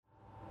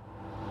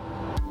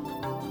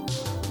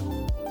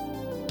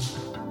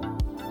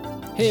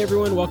Hey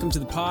everyone, welcome to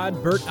the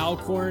pod. Bert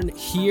Alcorn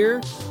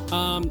here.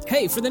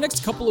 Hey, for the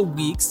next couple of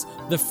weeks,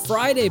 the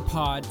Friday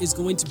pod is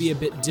going to be a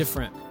bit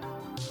different.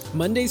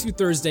 Monday through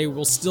Thursday,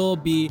 we'll still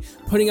be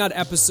putting out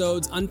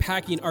episodes,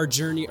 unpacking our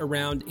journey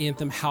around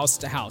Anthem house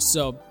to house.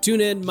 So tune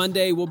in,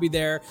 Monday, we'll be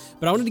there.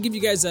 But I wanted to give you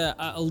guys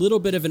a little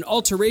bit of an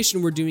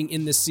alteration we're doing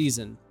in this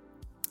season.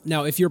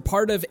 Now, if you're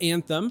part of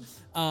Anthem,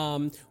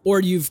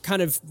 or you've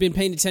kind of been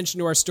paying attention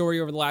to our story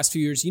over the last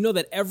few years, you know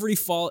that every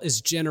fall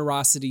is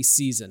generosity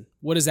season.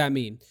 What does that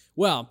mean?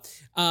 Well,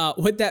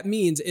 what that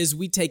means is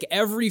we take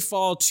every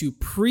fall to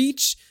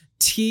preach,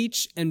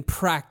 teach, and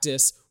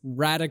practice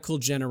radical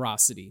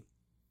generosity.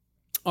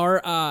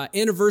 Our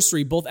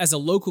anniversary, both as a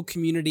local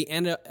community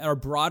and our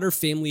broader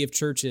family of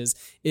churches,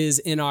 is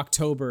in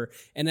October.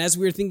 And as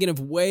we were thinking of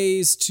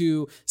ways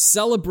to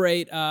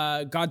celebrate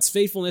God's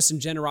faithfulness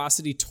and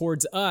generosity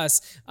towards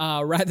us,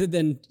 rather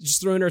than just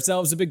throwing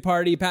ourselves a big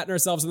party, patting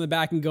ourselves on the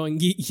back and going,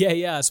 yeah,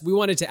 yes, we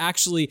wanted to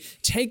actually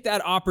take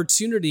that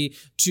opportunity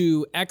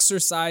to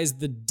exercise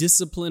the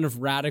discipline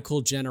of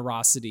radical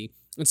generosity.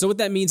 And so what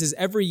that means is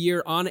every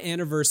year on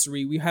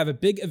anniversary, we have a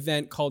big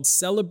event called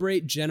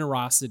Celebrate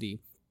Generosity.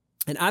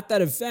 And at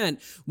that event,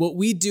 what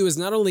we do is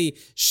not only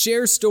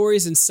share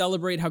stories and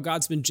celebrate how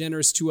God's been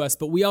generous to us,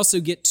 but we also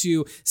get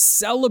to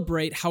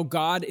celebrate how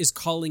God is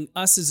calling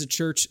us as a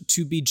church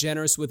to be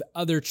generous with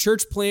other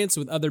church plants,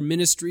 with other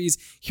ministries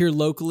here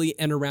locally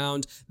and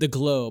around the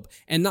globe.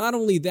 And not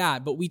only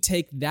that, but we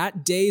take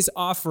that day's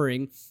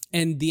offering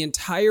and the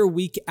entire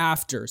week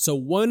after, so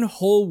one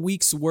whole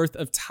week's worth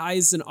of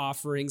tithes and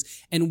offerings,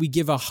 and we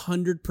give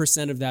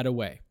 100% of that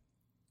away.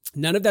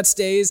 None of that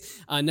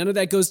stays. None of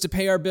that goes to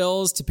pay our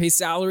bills, to pay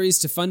salaries,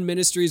 to fund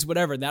ministries,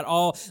 whatever. That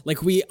all,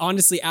 like, we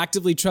honestly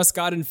actively trust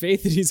God in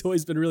faith that He's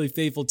always been really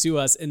faithful to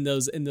us in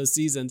those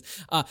seasons.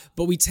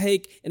 But we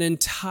take an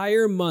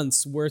entire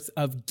month's worth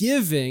of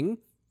giving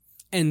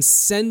and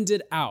send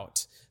it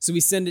out. So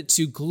we send it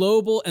to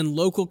global and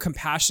local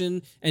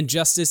compassion and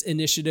justice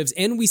initiatives,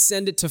 and we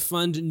send it to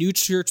fund new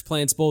church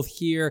plants both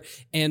here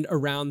and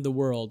around the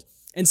world.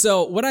 And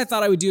so what I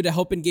thought I would do to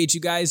help engage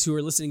you guys who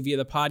are listening via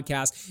the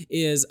podcast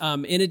is,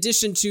 in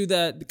addition to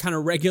the kind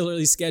of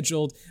regularly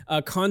scheduled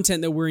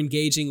content that we're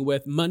engaging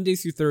with Monday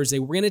through Thursday,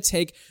 we're going to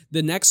take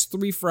the next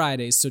 3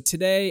 Fridays, so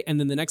today and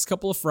then the next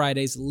couple of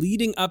Fridays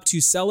leading up to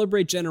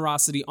Celebrate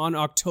Generosity on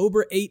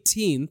October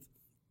 18th,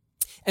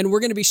 and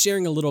we're going to be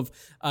sharing a little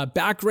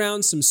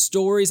background, some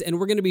stories, and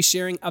we're going to be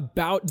sharing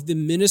about the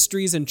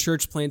ministries and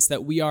church plants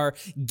that we are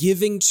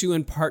giving to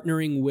and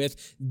partnering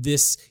with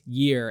this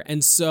year.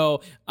 And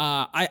so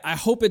I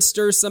hope it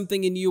stirs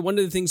something in you. One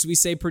of the things we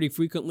say pretty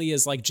frequently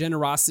is like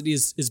generosity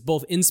is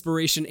both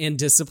inspiration and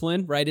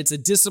discipline, right? It's a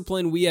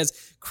discipline we as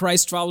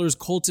Christ followers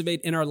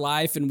cultivate in our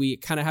life, and we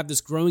kind of have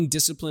this growing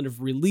discipline of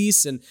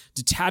release and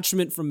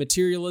detachment from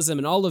materialism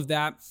and all of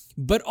that.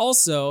 But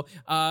also,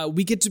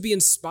 we get to be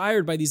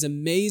inspired by these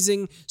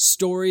amazing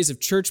stories of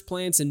church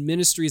plants and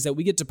ministries that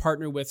we get to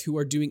partner with who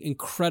are doing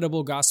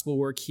incredible gospel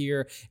work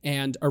here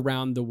and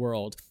around the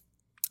world.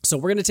 So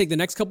we're going to take the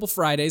next couple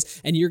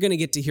Fridays, and you're going to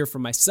get to hear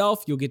from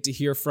myself. You'll get to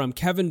hear from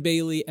Kevin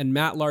Bailey and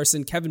Matt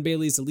Larson. Kevin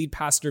Bailey is the lead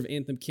pastor of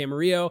Anthem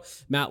Camarillo.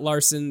 Matt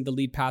Larson, the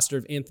lead pastor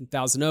of Anthem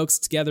Thousand Oaks.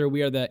 Together,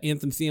 we are the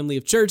Anthem family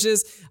of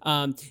churches.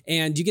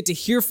 And you get to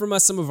hear from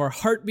us some of our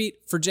heartbeat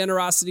for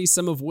generosity,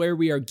 some of where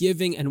we are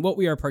giving, and what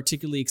we are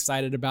particularly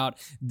excited about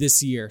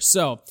this year.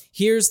 So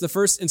here's the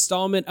first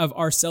installment of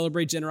our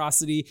Celebrate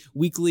Generosity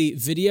weekly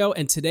video.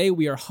 And today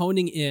we are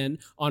honing in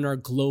on our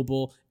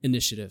global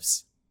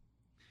initiatives.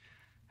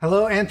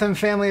 Hello, Anthem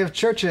family of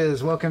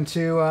churches. Welcome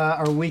to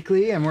our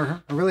weekly, and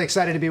we're really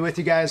excited to be with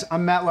you guys.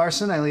 I'm Matt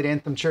Larson. I lead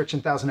Anthem Church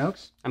in Thousand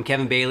Oaks. I'm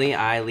Kevin Bailey.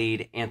 I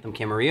lead Anthem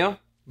Camarillo.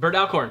 Bert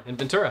Alcorn in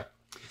Ventura.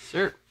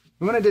 Sure.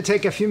 We wanted to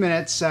take a few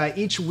minutes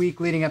each week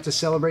leading up to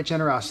Celebrate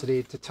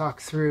Generosity to talk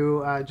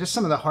through just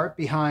some of the heart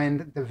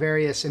behind the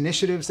various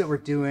initiatives that we're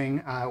doing,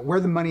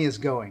 where the money is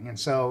going. And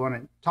so I want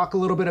to talk a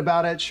little bit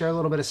about it, share a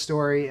little bit of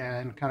story,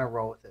 and kind of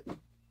roll with it.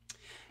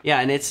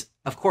 Yeah, and it's,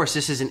 of course,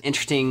 this is an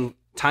interesting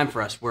time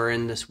for us. We're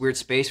in this weird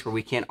space where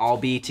we can't all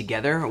be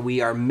together. We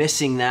are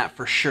missing that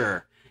for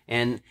sure.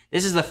 And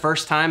this is the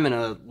first time in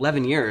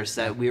 11 years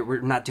that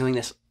we're not doing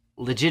this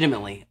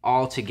legitimately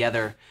all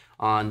together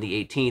on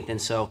the 18th.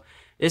 And so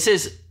this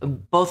is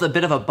both a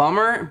bit of a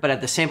bummer, but at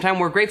the same time,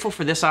 we're grateful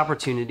for this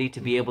opportunity to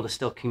be able to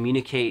still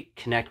communicate,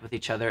 connect with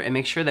each other, and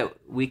make sure that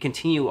we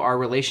continue our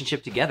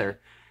relationship together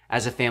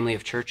as a family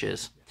of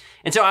churches.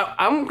 And so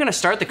I'm going to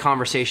start the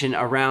conversation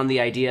around the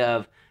idea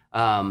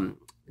of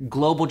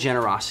global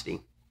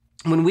generosity.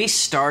 When we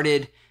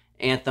started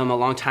Anthem a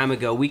long time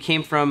ago, we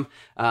came from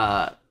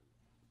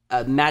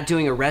Matt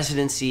doing a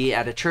residency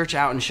at a church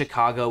out in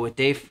Chicago with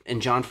Dave and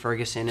John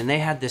Ferguson, and they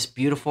had this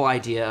beautiful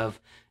idea of,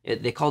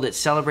 they called it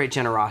Celebrate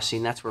Generosity,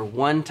 and that's where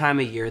one time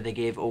a year they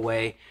gave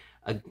away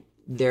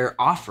their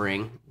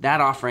offering,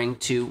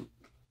 to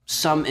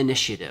some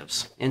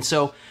initiatives. And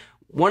so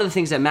one of the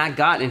things that Matt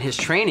got in his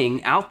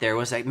training out there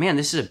was like, man,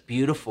 this is a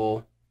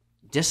beautiful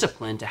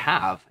discipline to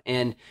have.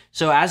 And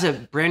so as a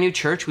brand new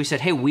church, we said,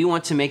 hey, we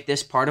want to make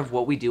this part of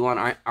what we do on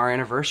our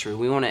anniversary.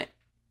 We want to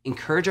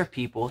encourage our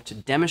people to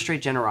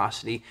demonstrate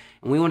generosity,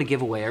 and we want to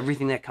give away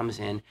everything that comes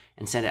in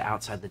and send it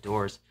outside the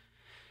doors.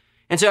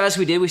 And so as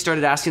we did, we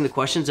started asking the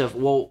questions of,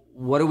 well,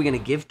 what are we going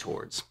to give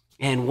towards?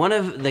 And one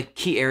of the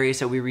key areas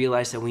that we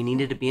realized that we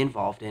needed to be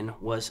involved in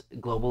was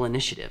global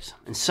initiatives.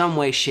 In some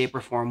way, shape,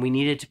 or form, we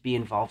needed to be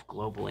involved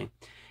globally.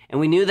 And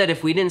we knew that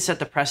if we didn't set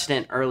the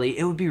precedent early,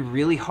 it would be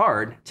really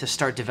hard to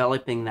start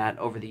developing that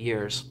over the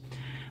years.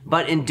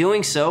 But in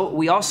doing so,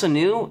 we also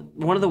knew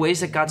one of the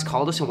ways that God's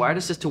called us and wired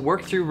us is to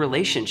work through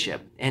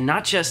relationship and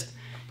not just,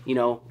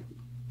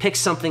 pick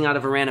something out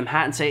of a random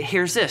hat and say,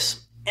 here's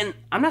this. And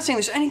I'm not saying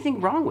there's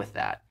anything wrong with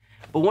that.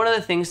 But one of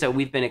the things that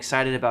we've been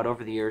excited about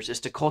over the years is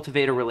to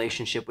cultivate a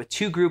relationship with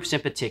two groups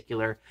in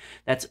particular.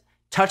 That's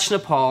Touch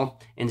Nepal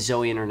and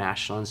Zoe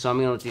International. And so I'm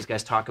going to let these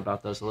guys talk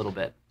about those a little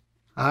bit.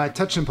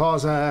 Touch Nepal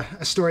is a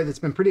story that's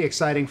been pretty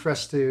exciting for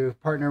us to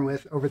partner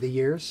with over the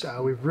years.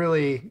 We've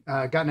really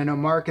gotten to know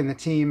Mark and the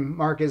team.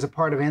 Mark is a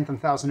part of Anthem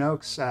Thousand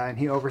Oaks, and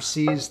he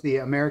oversees the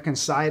American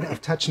side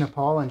of Touch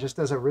Nepal and just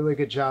does a really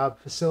good job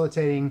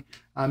facilitating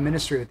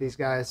ministry with these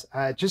guys.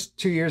 Just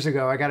 2 years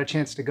ago, I got a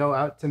chance to go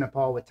out to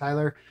Nepal with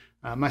Tyler,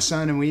 my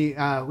son, and we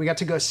got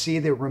to go see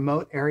the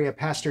remote area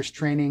pastors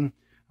training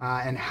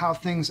and how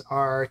things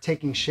are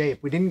taking shape.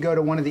 We didn't go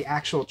to one of the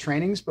actual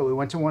trainings, but we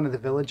went to one of the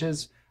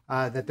villages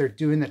that they're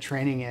doing the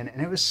training in.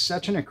 And it was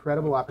such an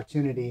incredible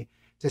opportunity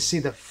to see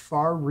the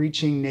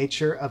far-reaching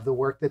nature of the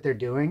work that they're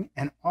doing.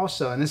 And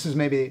also, and this is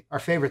maybe our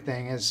favorite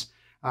thing, is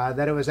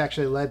that it was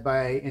actually led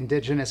by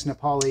indigenous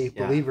Nepali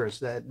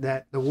believers,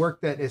 that the work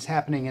that is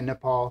happening in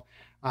Nepal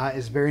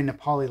is very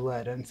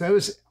Nepali-led. And so it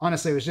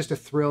was just a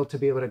thrill to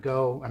be able to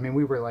go. I mean,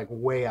 we were like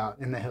way out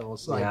in the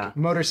hills,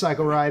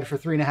 motorcycle ride for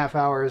 3.5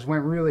 hours,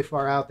 went really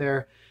far out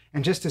there.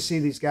 And just to see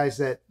these guys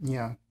that,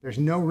 there's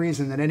no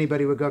reason that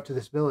anybody would go up to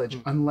this village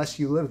unless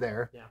you live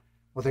there. Yeah.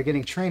 Well, they're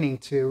getting training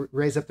to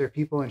raise up their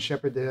people and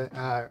shepherd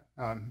the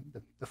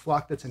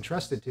flock that's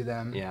entrusted to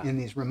them in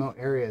these remote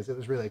areas. It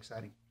was really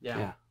exciting.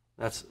 Yeah.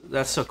 That's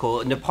so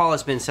cool. Nepal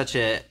has been such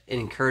an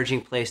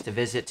encouraging place to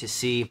visit, to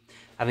see,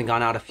 having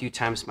gone out a few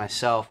times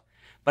myself.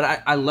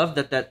 But I love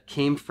that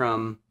came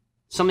from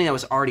something that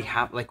was already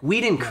happening. Like,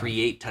 we didn't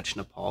create Touch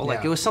Nepal.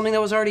 Like, it was something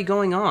that was already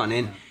going on.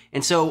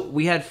 And so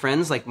we had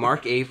friends like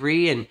Mark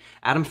Avery and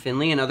Adam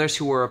Finley and others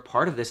who were a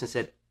part of this and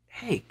said,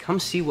 hey, come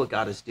see what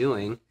God is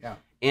doing. Yeah.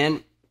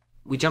 And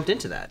we jumped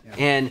into that. Yeah.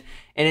 And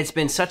it's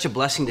been such a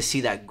blessing to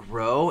see that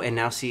grow and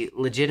now see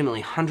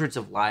legitimately hundreds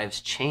of lives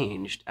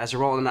changed as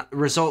a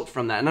result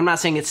from that. And I'm not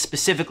saying it's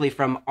specifically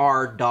from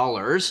our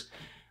dollars,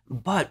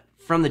 but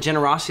from the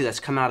generosity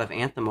that's come out of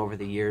Anthem over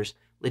the years,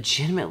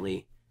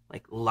 legitimately,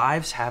 like,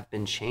 lives have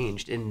been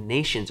changed and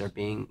nations are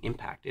being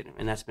impacted.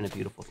 And that's been a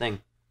beautiful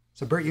thing.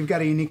 So, Bert, you've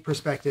got a unique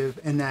perspective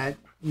in that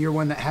you're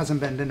one that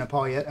hasn't been to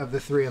Nepal yet of the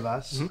three of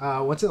us.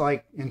 Mm-hmm. What's it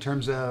like in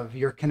terms of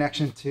your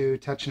connection to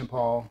Touch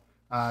Nepal,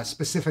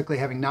 specifically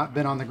having not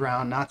been on the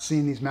ground, not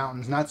seen these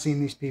mountains, not seen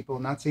these people,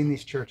 not seen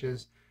these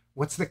churches?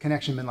 What's the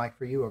connection been like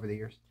for you over the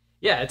years?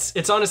 Yeah,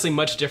 it's honestly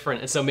much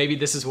different. And so maybe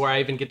this is where I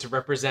even get to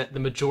represent the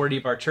majority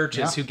of our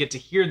churches who get to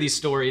hear these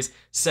stories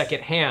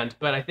secondhand.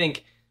 But I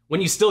think when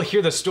you still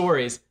hear the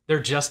stories, they're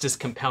just as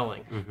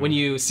compelling. Mm-hmm. When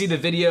you see the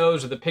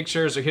videos or the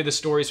pictures or hear the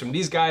stories from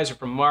these guys or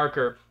from Mark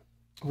or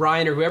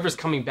Ryan or whoever's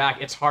coming back,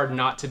 it's hard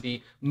not to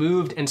be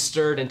moved and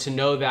stirred and to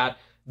know that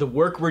the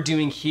work we're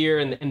doing here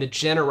and the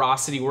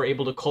generosity we're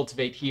able to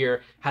cultivate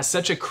here has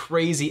such a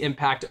crazy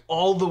impact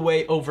all the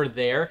way over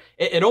there.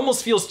 It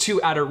almost feels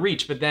too out of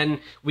reach, but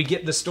then we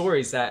get the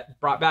stories that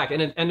brought back.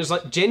 And it's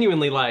like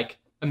genuinely like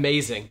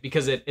amazing,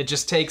 because it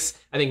just takes,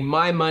 I think,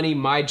 my money,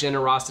 my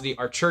generosity,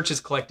 our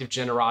church's collective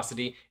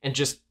generosity, and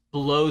just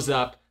blows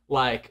up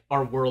like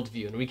our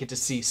worldview. And we get to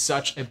see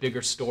such a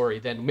bigger story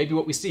than maybe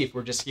what we see if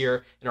we're just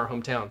here in our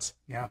hometowns.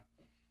 Yeah.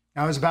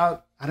 I was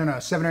about,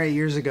 7 or 8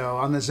 years ago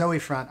on the Zoe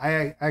front.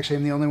 I actually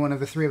am the only one of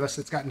the three of us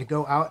that's gotten to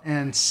go out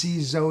and see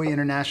Zoe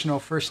International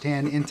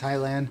firsthand in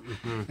Thailand,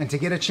 and to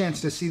get a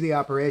chance to see the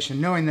operation,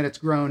 knowing that it's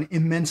grown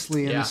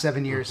immensely in the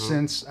 7 years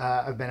since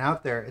I've been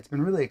out there. It's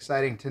been really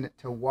exciting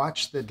to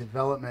watch the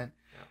development.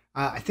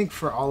 I think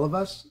for all of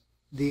us,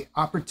 the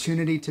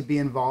opportunity to be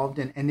involved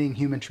in ending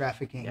human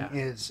trafficking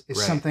is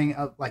something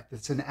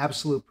that's an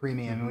absolute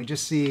premium. And we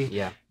just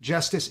see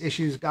justice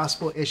issues,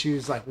 gospel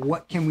issues, like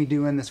what can we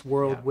do in this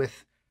world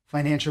with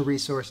financial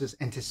resources,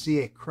 and to see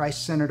a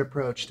Christ-centered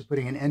approach to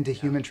putting an end to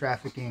human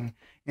trafficking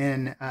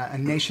in a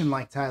nation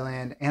like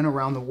Thailand and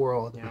around the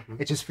world.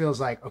 It just feels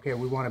like, okay,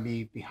 we want to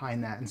be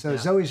behind that. And so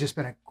Zoe's just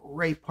been a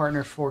great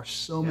partner for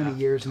so many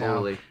years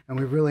now, and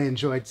we've really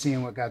enjoyed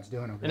seeing what God's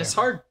doing over there. And it's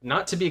hard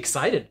not to be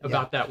excited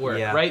about that work,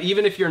 right?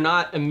 Even if you're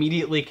not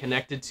immediately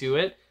connected to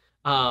it.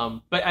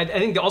 But I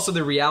think also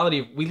the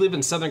reality, we live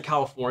in Southern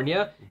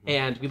California,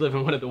 and we live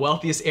in one of the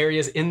wealthiest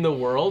areas in the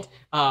world.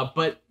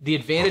 But the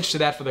advantage to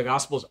that for the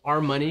gospel is our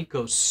money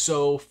goes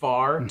so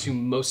far to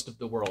most of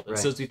the world. And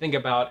so as we think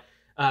about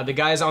the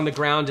guys on the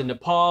ground in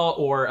Nepal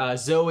or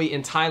Zoe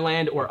in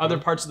Thailand or other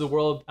parts of the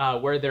world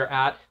where they're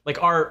at,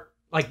 like our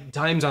like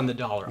dimes on the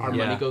dollar. Our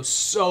money goes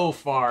so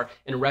far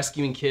in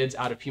rescuing kids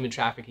out of human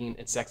trafficking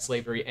and sex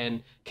slavery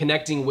and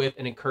connecting with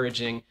and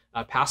encouraging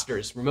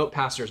pastors, remote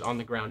pastors on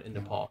the ground in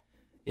Nepal.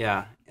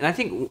 Yeah. And I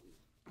think,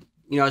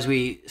 as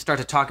we start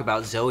to talk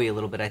about Zoe a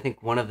little bit, I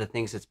think one of the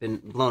things that's been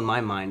blown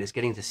my mind is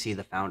getting to see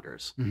the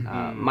founders.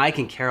 Mike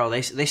and Carol,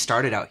 they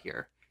started out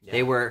here. Yeah.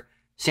 They were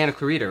Santa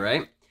Clarita,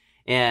 right?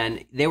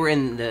 And they were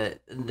in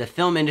the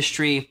film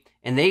industry,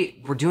 and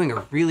they were doing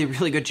a really,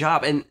 really good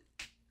job. And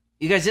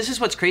you guys, this is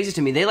what's crazy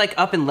to me. They like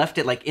up and left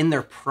it like in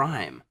their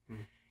prime.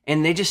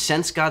 And they just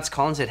sensed God's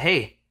call and said,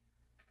 hey,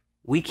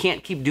 we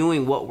can't keep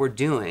doing what we're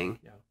doing.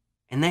 Yeah.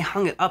 And they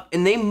hung it up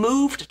and they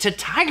moved to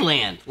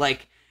Thailand.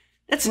 Like,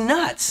 that's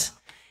nuts.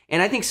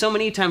 And I think so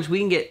many times we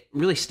can get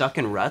really stuck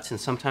in ruts, and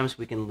sometimes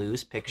we can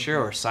lose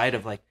picture or sight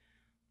of like,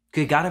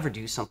 could God ever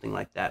do something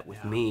like that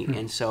with me?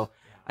 And so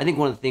I think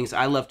one of the things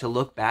I love to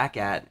look back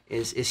at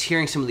is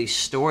hearing some of these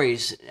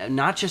stories,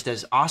 not just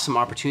as awesome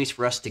opportunities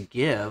for us to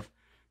give,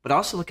 but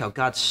also look how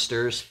God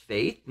stirs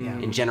faith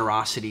and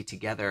generosity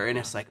together. And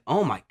it's like,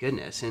 oh my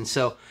goodness. And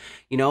so,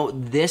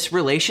 this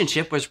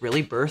relationship was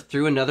really birthed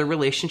through another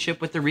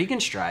relationship with the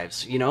Regan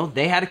Strives.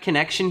 They had a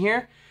connection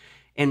here.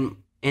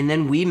 And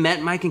then we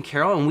met Mike and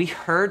Carol, and we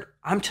heard,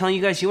 I'm telling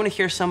you guys, you want to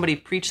hear somebody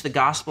preach the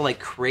gospel like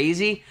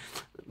crazy?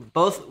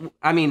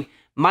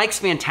 Mike's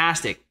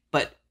fantastic,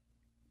 but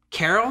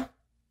Carol,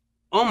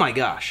 oh my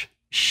gosh,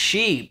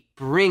 she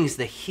brings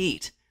the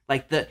heat.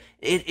 It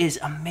is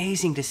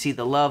amazing to see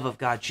the love of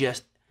God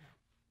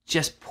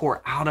just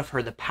pour out of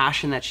her, the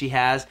passion that she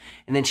has.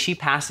 And then she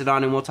passed it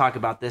on, and we'll talk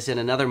about this in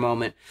another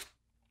moment,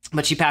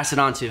 but she passed it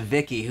on to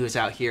Vicky, who's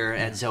out here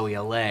at Zoe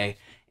LA.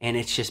 And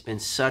it's just been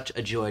such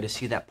a joy to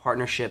see that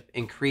partnership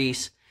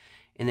increase.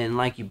 And then,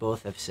 like you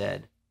both have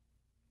said,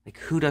 like,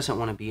 who doesn't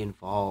want to be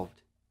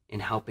involved in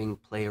helping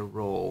play a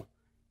role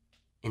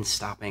in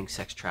stopping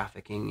sex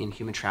trafficking and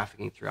human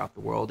trafficking throughout the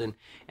world?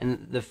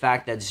 And the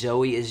fact that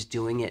Zoe is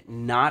doing it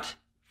not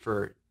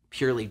for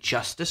purely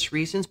justice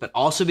reasons, but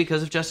also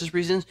because of justice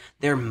reasons,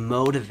 they're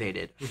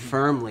motivated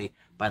firmly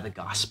by the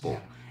gospel.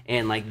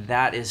 And like,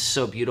 that is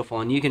so beautiful.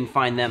 And you can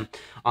find them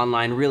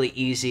online really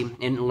easy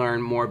and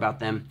learn more about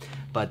them.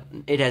 But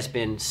it has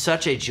been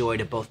such a joy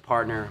to both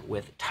partner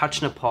with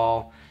Touch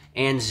Nepal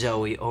and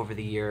Zoe over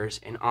the years.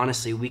 And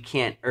honestly, we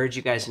can't urge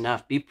you guys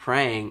enough. Be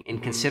praying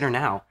and consider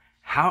now,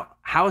 how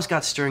is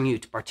God stirring you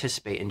to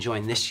participate and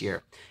join this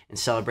year and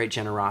celebrate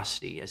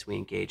generosity as we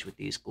engage with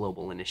these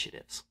global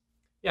initiatives?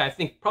 Yeah, I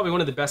think probably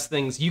one of the best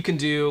things you can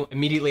do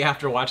immediately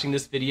after watching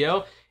this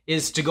video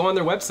is to go on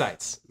their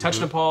websites, Touch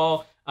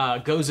Nepal,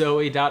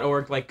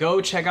 gozoe.org. Like,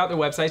 go check out their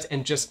websites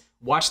and just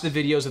watch the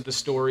videos of the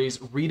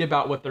stories, read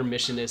about what their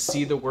mission is,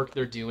 see the work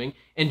they're doing,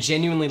 and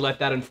genuinely let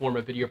that inform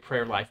a bit of your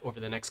prayer life over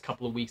the next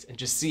couple of weeks, and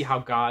just see how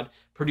God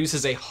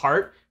produces a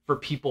heart for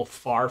people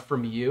far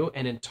from you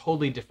and in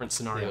totally different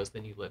scenarios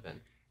than you live in.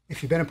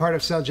 If you've been a part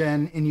of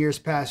CellGen in years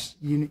past,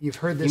 you've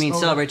heard this. You mean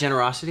Celebrate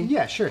Generosity?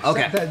 Yeah, sure.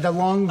 Okay. The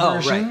long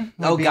version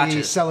would be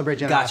gotcha. Celebrate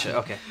Generosity.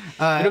 Gotcha, okay.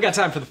 We don't got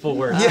time for the full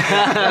words.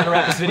 Gotta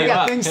wrap this video we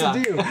got up. things to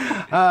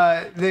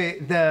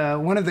do.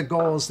 One of the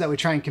goals that we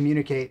try and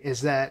communicate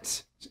is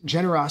that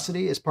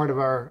generosity is part of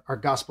our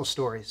gospel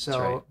story.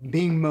 So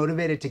being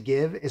motivated to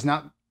give is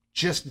not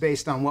just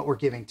based on what we're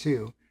giving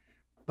to,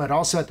 but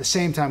also at the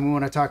same time, we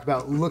want to talk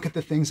about, look at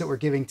the things that we're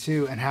giving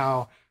to and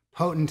how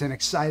potent and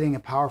exciting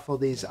and powerful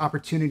these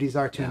opportunities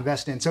are to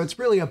invest in. So it's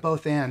really a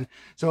both and.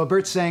 So what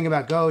Bert's saying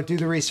about go do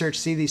the research,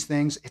 see these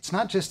things, it's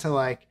not just to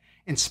like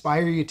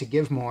inspire you to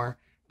give more,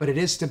 but it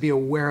is to be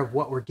aware of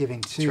what we're giving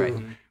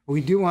to.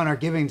 We do want our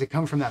giving to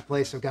come from that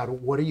place of, God,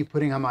 what are you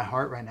putting on my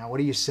heart right now? What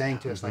are you saying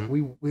to us? Like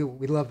we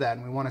love that,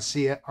 and we want to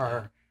see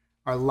our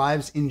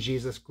lives in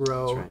Jesus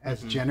grow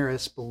as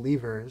generous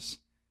believers.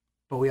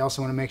 But we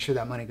also want to make sure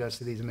that money goes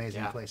to these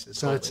amazing places.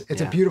 So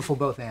it's a beautiful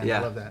both and. I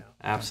love that.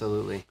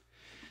 Absolutely.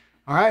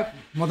 All right.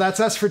 Well, that's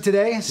us for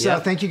today. So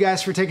thank you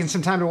guys for taking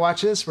some time to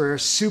watch this. We're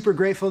super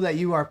grateful that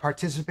you are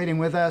participating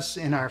with us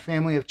in our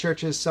family of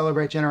churches,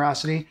 Celebrate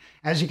Generosity.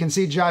 As you can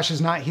see, Josh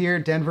is not here.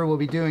 Denver will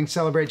be doing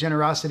Celebrate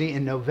Generosity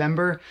in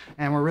November,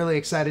 and we're really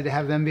excited to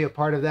have them be a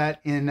part of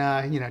that in,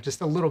 just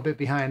a little bit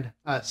behind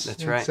us.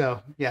 That's right.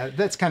 So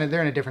that's kind of,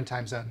 they're in a different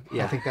time zone.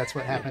 I think that's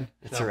what happened.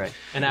 That's right.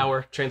 An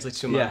hour translates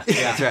to a month.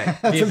 That's right.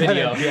 Via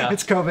video.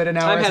 It's COVID, an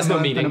hour Time is has a no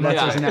month, meaning. and a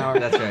month is an hour.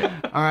 That's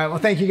right. All right. Well,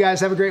 thank you guys.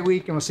 Have a great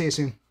week, and we'll see you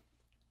soon.